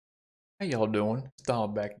How y'all doing? It's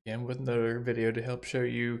Donald back again with another video to help show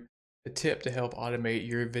you a tip to help automate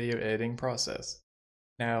your video editing process.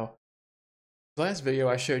 Now, the last video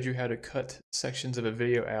I showed you how to cut sections of a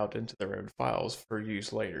video out into their own files for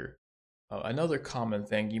use later. Another common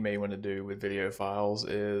thing you may want to do with video files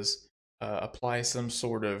is apply some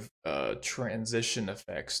sort of transition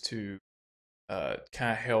effects to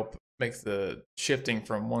kind of help make the shifting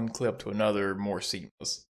from one clip to another more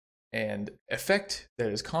seamless. And effect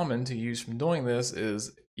that is common to use from doing this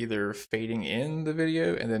is either fading in the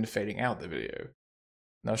video and then fading out the video.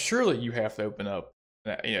 Now, surely you have to open up,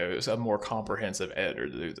 a more comprehensive editor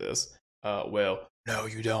to do this. Well, no,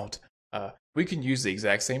 you don't. We can use the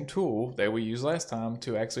exact same tool that we used last time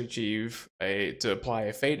to actually to apply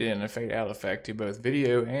a fade in and fade out effect to both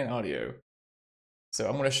video and audio. So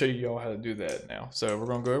I'm going to show you all how to do that now. So we're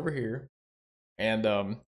going to go over here, and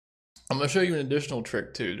I'm going to show you an additional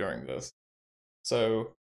trick too during this.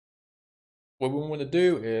 So what we want to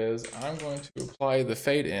do is I'm going to apply the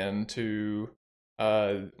fade in to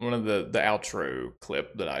one of the outro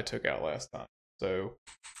clip that I took out last time. So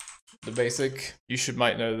the basic,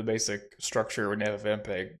 might know the basic structure when you have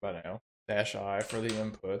Ffmpeg by now. -I for the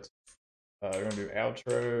input. We're going to do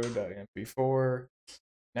outro.mp4.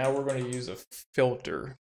 Now we're going to use a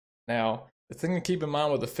filter. Now, the thing to keep in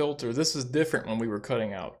mind with the filter, this is different when we were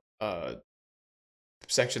cutting out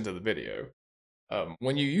sections of the video.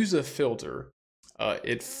 When you use a filter,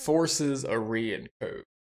 it forces a re-encode.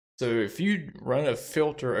 So if you run a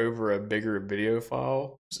filter over a bigger video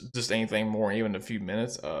file, just anything more, even a few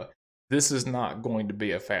minutes, this is not going to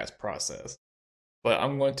be a fast process. But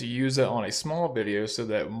I'm going to use it on a small video so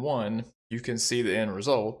that one, you can see the end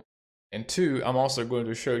result, and two, I'm also going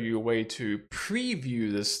to show you a way to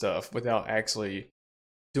preview this stuff without actually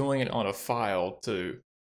doing it on a file to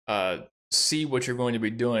see what you're going to be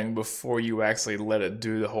doing before you actually let it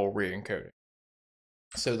do the whole re-encoding.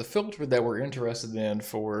 So the filter that we're interested in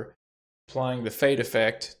for applying the fade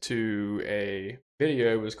effect to a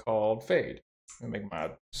video is called fade. Let me make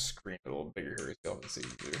my screen a little bigger here so y'all can see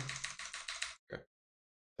it. Okay.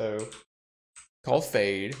 So called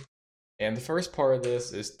fade, and the first part of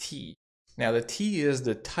this is T. Now the T is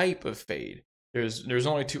the type of fade. There's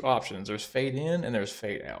only two options. There's fade in and there's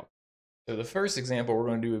fade out. So the first example we're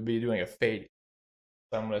going to do would be doing a fade.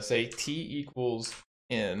 So I'm going to say T equals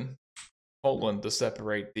in, colon, to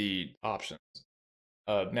separate the options.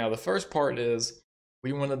 Now the first part is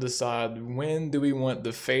we want to decide when do we want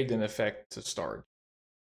the fade in effect to start.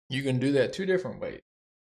 You can do that two different ways.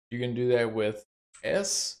 You can do that with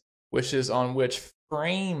S, which is on which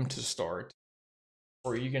frame to start,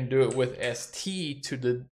 or you can do it with ST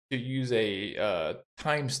to use a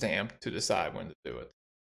timestamp to decide when to do it.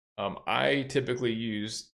 I typically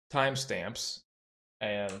use timestamps,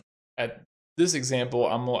 and at this example,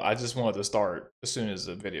 I just wanted to start as soon as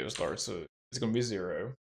the video starts, so it's going to be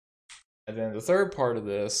 0. And then the third part of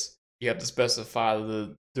this, you have to specify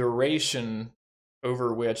the duration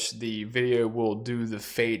over which the video will do the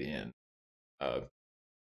fade in.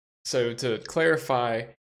 So to clarify,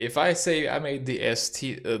 if I say I made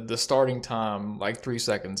the starting time like 3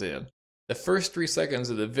 seconds in, the first 3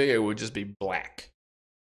 seconds of the video would just be black.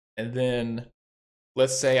 And then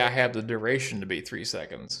let's say I have the duration to be 3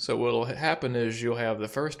 seconds. So what'll happen is you'll have the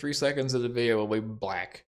first 3 seconds of the video will be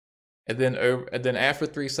black. And then after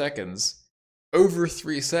 3 seconds, over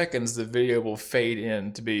 3 seconds, the video will fade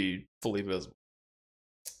in to be fully visible.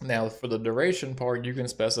 Now for the duration part, you can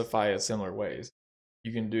specify it similar ways.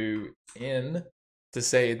 You can do in to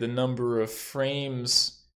say the number of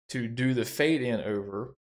frames to do the fade in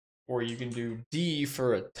over, or you can do D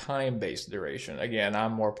for a time-based duration. Again,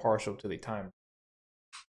 I'm more partial to the time.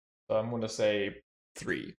 So I'm going to say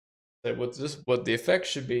 3. So what the effect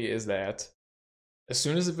should be is that as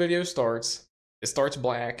soon as the video starts, it starts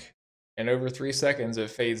black, and over 3 seconds, it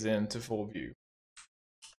fades into full view.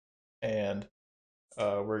 And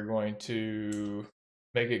we're going to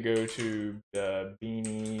make it go to the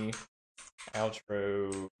beanie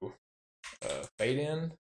outro fade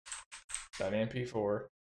in .mp4.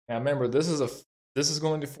 Now remember, this is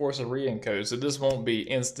going to force a re-encode, so this won't be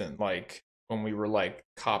instant like when we were like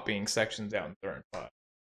copying sections out in 35.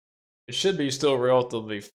 It should be still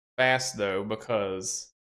relatively fast though,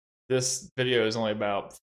 because this video is only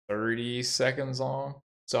about 30 seconds long.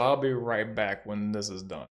 So I'll be right back when this is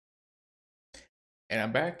done. And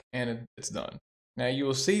I'm back, and it's done. Now you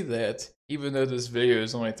will see that even though this video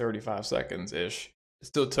is only 35 seconds-ish, it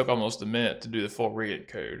still took almost a minute to do the full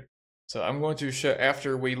re-encode. So I'm going to show,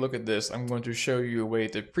 after we look at this, I'm going to show you a way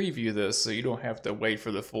to preview this so you don't have to wait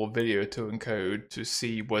for the full video to encode to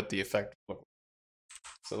see what the effect looks like.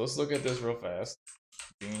 So let's look at this real fast.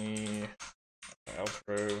 Beanie,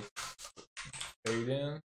 outro, fade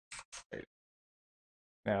in. Fade.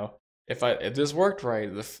 Now, if this worked right,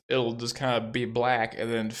 it'll just kind of be black and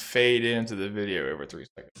then fade into the video over 3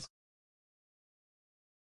 seconds.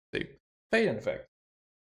 See, fade in effect.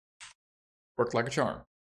 Worked like a charm.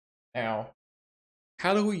 Now,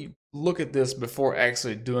 how do we look at this before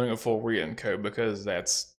actually doing a full re-encode? Because that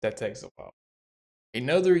takes a while.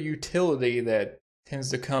 Another utility that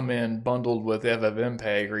tends to come in bundled with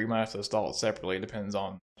Ffmpeg, or you might have to install it separately, depends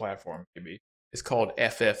on the platform maybe, is called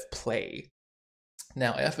ffplay.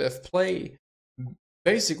 Now, ffplay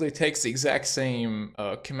basically takes the exact same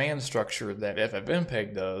command structure that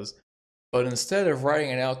Ffmpeg does, but instead of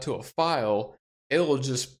writing it out to a file, it'll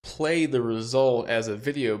just play the result as a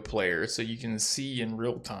video player so you can see in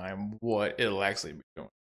real time what it'll actually be doing.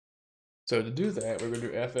 So to do that, we're going to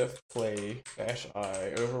do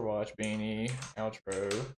ffplay-i overwatch beanie outro.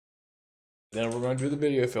 Then we're going to do the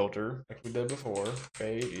video filter like we did before.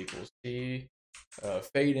 Fade equals t.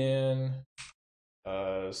 Fade in.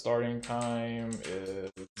 Starting time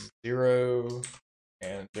is 0,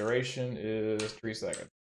 and duration is 3 seconds.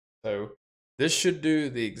 So this should do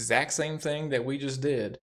the exact same thing that we just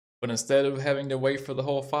did, but instead of having to wait for the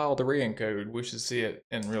whole file to re-encode, we should see it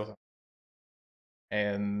in real time.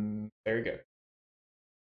 And there you go.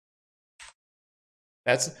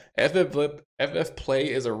 That's ffplay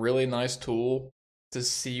is a really nice tool to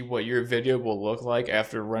see what your video will look like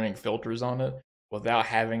after running filters on it without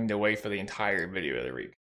having to wait for the entire video to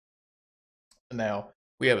read. Now,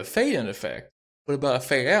 we have a fade in effect. What about a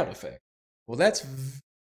fade out effect? Well, that's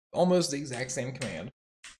almost the exact same command,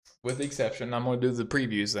 with the exception I'm going to do the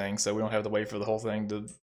previews thing so we don't have to wait for the whole thing to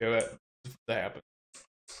happen.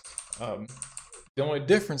 The only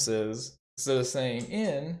difference is, instead of saying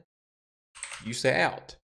in, you say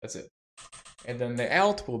out. That's it. And then the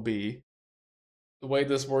out will be, the way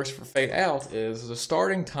this works for fade out is the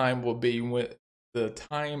starting time will be the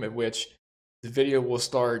time at which the video will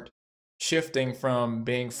start shifting from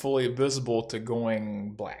being fully visible to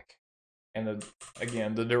going black. And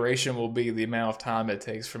again, the duration will be the amount of time it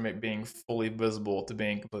takes from it being fully visible to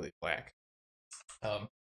being completely black.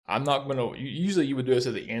 I'm not going to, usually you would do this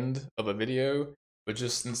at the end of a video, but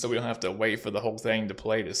just so we don't have to wait for the whole thing to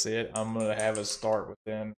play to see it, I'm going to have it start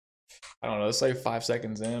within, I don't know, let's say 5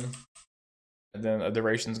 seconds in, and then a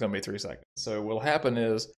duration is going to be 3 seconds. So what'll happen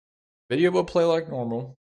is, video will play like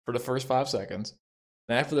normal for the first 5 seconds,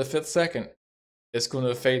 and after the 5th second, it's going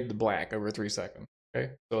to fade to black over 3 seconds.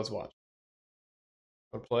 Okay, so let's watch.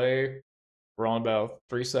 We'll play, we're on about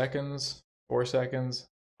 3 seconds, 4 seconds,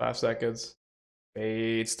 5 seconds,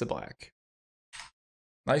 fades to black.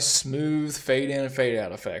 Nice smooth fade in and fade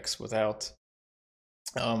out effects without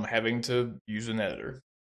having to use an editor.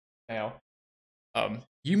 Now,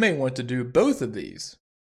 you may want to do both of these,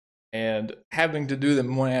 and having to do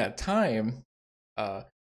them one at a time,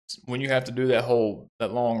 when you have to do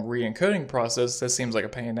that long re-encoding process, that seems like a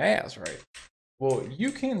pain in the ass, right? Well,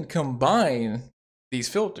 you can combine these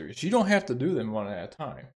filters. You don't have to do them one at a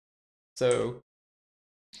time. So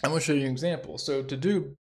I'm going to show you an example. So to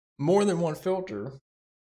do more than one filter,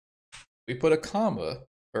 we put a comma,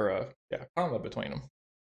 or a comma between them.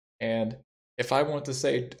 And if I want to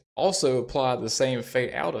say also apply the same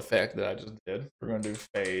fade out effect that I just did, we're going to do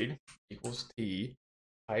fade equals t,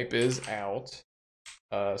 type is out,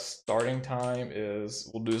 starting time is,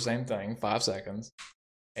 we'll do the same thing, 5 seconds,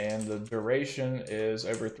 and the duration is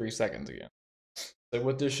over 3 seconds again. So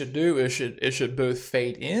what this should do is it should both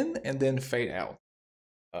fade in and then fade out.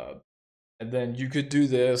 And then you could do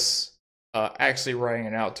this actually writing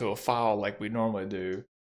it out to a file like we normally do.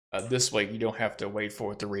 This way you don't have to wait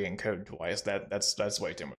for it to re-encode twice. That's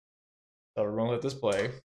way too much. So we're gonna let this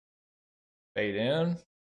play. Fade in,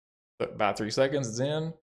 but about 3 seconds it's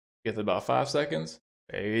in. Get to about 5 seconds,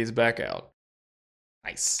 fades back out.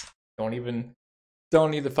 Nice. Don't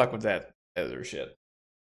need to fuck with that other shit.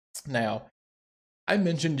 Now, I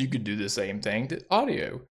mentioned you could do the same thing to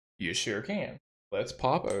audio. You sure can. Let's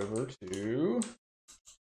pop over to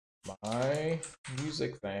my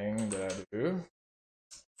music thing that I do.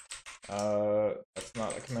 That's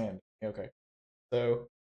not a command. Okay. So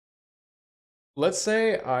let's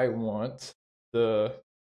say I want the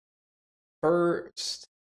first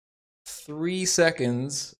 3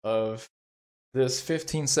 seconds of this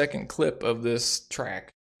 15-second clip of this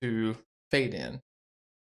track to fade in.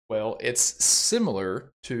 Well, it's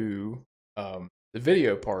similar to the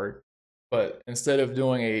video part, but instead of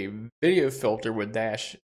doing a video filter with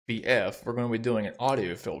 -VF, we're going to be doing an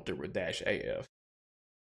audio filter with -AF.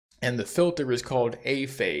 And the filter is called A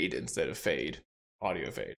fade instead of fade,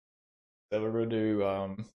 audio fade. So we're gonna do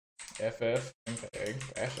ffmpeg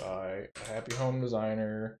 -i happy home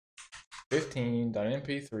designer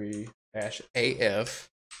 15.mp3 -af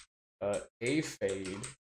a fade.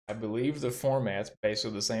 I believe the format's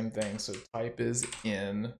basically the same thing. So type is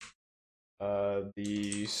in.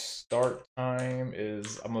 The start time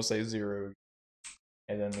is, I'm gonna say 0,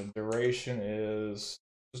 and then the duration is,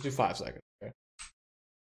 let's do 5 seconds. Okay.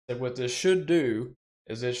 So what this should do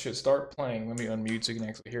is it should start playing. Let me unmute so you can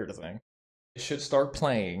actually hear the thing. It should start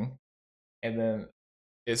playing, and then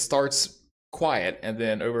it starts quiet, and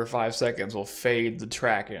then over 5 seconds we'll fade the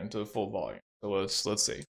track into full volume. So let's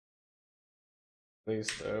see.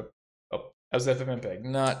 Please oh, that's Ffmpeg,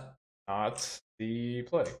 not the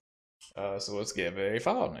play. So let's give a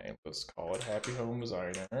file name. Let's call it Happy Home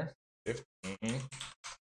Designer 15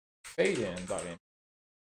 fade in.in.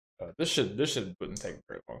 This should wouldn't take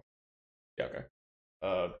very long. Yeah, okay.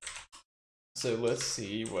 So let's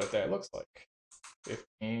see what that looks like.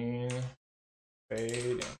 15 fade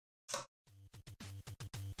in.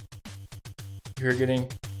 You're getting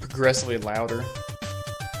progressively louder.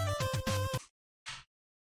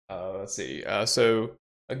 Let's see. So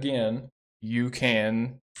again, you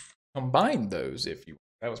can combine those if you.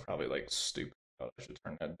 That was probably like stupid. I should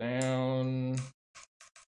turn that down.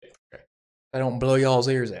 Okay. I don't blow y'all's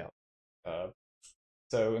ears out.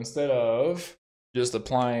 So instead of just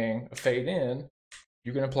applying a fade in,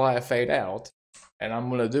 you can apply a fade out. And I'm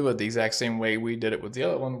going to do it the exact same way we did it with the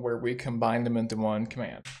other one, where we combine them into one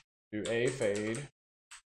command. Do a fade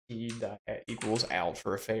e equals out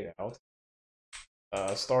for a fade out.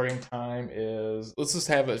 Starting time is, let's just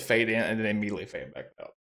have it fade in and then immediately fade back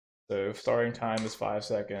out. So starting time is 5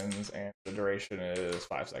 seconds and the duration is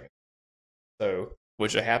 5 seconds. So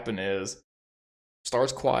what should happen is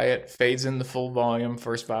starts quiet, fades into full volume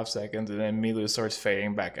first 5 seconds, and then immediately starts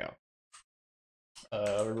fading back out.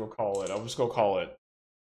 We're gonna call it. I'm just gonna call it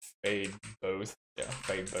fade both. Yeah,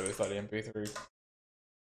 fade both on MP3.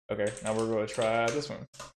 Okay, now we're gonna try this one.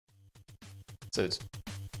 So it's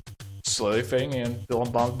slowly fading in,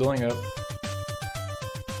 building up,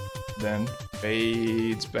 then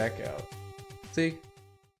fades back out. See,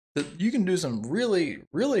 you can do some really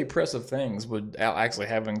impressive things without actually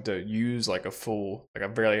having to use like a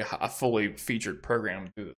fully featured program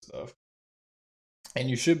to do this stuff. And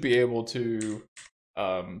you should be able to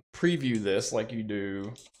preview this like you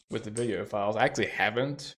do with the video files. I actually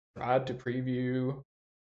haven't tried to preview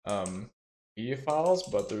media files,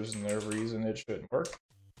 but there's no reason it shouldn't work.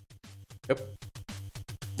 Yep,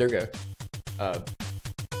 there we go.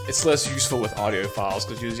 It's less useful with audio files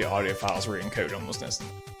because usually audio files are encoded almost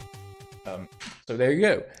instantly. So there you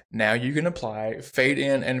go. Now you can apply fade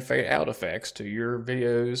in and fade out effects to your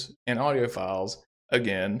videos and audio files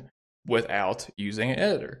again without using an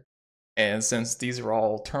editor. And since these are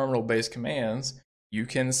all terminal-based commands, you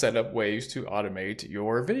can set up ways to automate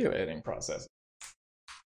your video editing process.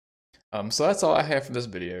 So that's all I have for this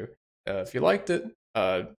video. If you liked it,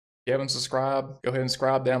 if you haven't subscribed, go ahead and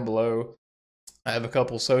subscribe down below. I have a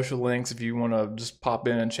couple social links if you want to just pop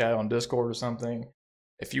in and chat on Discord or something.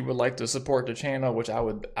 If you would like to support the channel, which I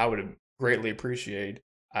would greatly appreciate,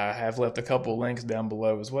 I have left a couple links down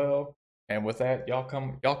below as well. And with that, y'all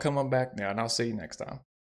come on back now, and I'll see you next time.